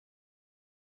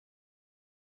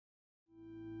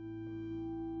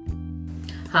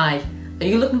Hi, are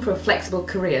you looking for a flexible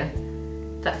career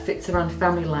that fits around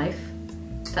family life,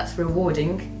 that's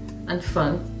rewarding and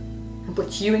fun, and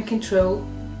puts you in control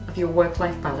of your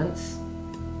work-life balance?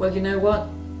 Well, you know what?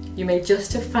 You may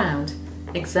just have found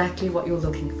exactly what you're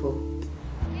looking for.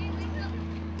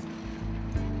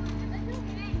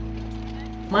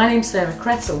 My name's Sarah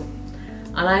Cressall,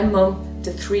 and I'm mum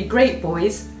to 3 great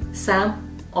boys,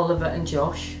 Sam, Oliver and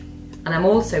Josh, and I'm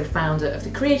also founder of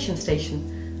the Creation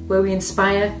Station, where we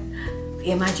inspire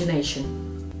the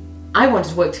imagination. I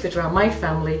wanted work to fit around my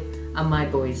family and my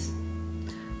boys,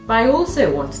 but I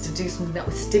also wanted to do something that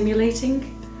was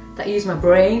stimulating, that used my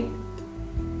brain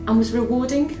and was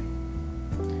rewarding,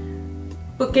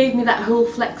 but gave me that whole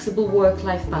flexible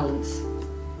work-life balance.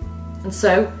 And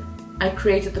so I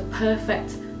created the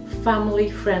perfect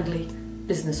family-friendly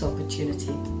business opportunity.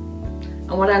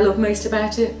 And what I love most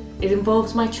about it, it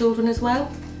involves my children as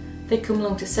well. They come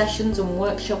along to sessions and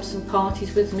workshops and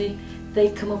parties with me. They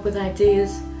come up with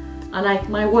ideas, and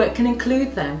my work can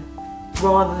include them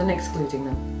rather than excluding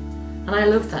them. And I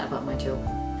love that about my job.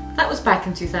 That was back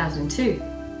in 2002.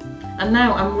 And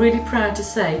now I'm really proud to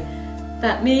say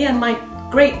that me and my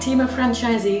great team of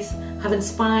franchisees have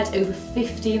inspired over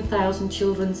 15,000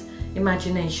 children's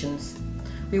imaginations.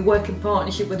 We work in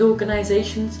partnership with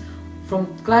organisations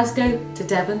from Glasgow to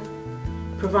Devon,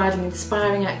 providing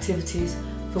inspiring activities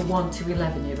for 1 to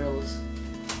 11-year-olds.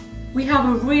 We have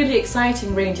a really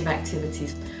exciting range of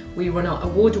activities. We run our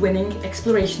award-winning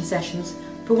exploration sessions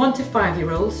for 1 to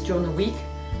 5-year-olds during the week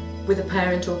with a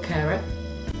parent or carer.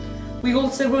 We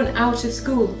also run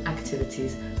out-of-school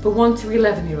activities for 1 to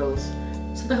 11-year-olds,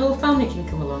 so the whole family can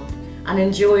come along and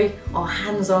enjoy our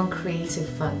hands-on creative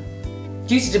fun.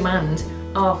 Due to demand,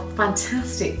 our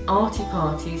fantastic arty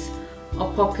parties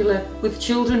are popular with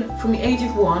children from the age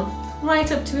of 1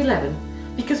 right up to 11,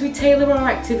 because we tailor our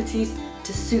activities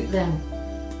to suit them,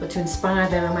 but to inspire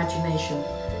their imagination.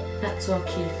 That's our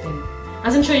key thing.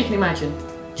 As I'm sure you can imagine,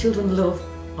 children love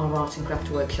our art and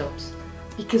craft workshops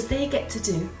because they get to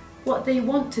do what they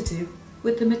want to do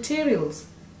with the materials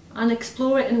and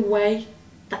explore it in a way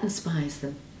that inspires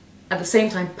them. At the same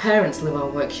time, parents love our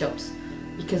workshops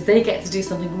because they get to do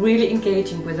something really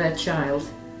engaging with their child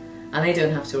and they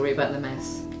don't have to worry about the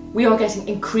mess. We are getting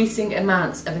increasing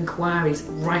amounts of inquiries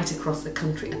right across the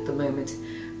country at the moment,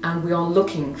 and we are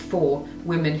looking for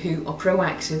women who are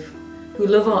proactive, who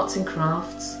love arts and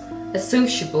crafts, are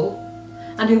sociable,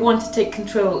 and who want to take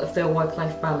control of their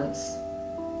work-life balance.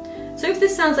 So if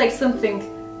this sounds like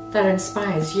something that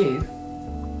inspires you,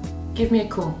 give me a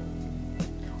call,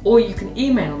 or you can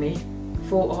email me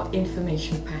for our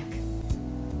information pack.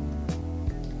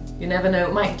 You never know,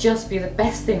 it might just be the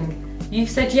best thing you've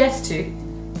said yes to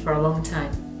for a long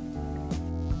time.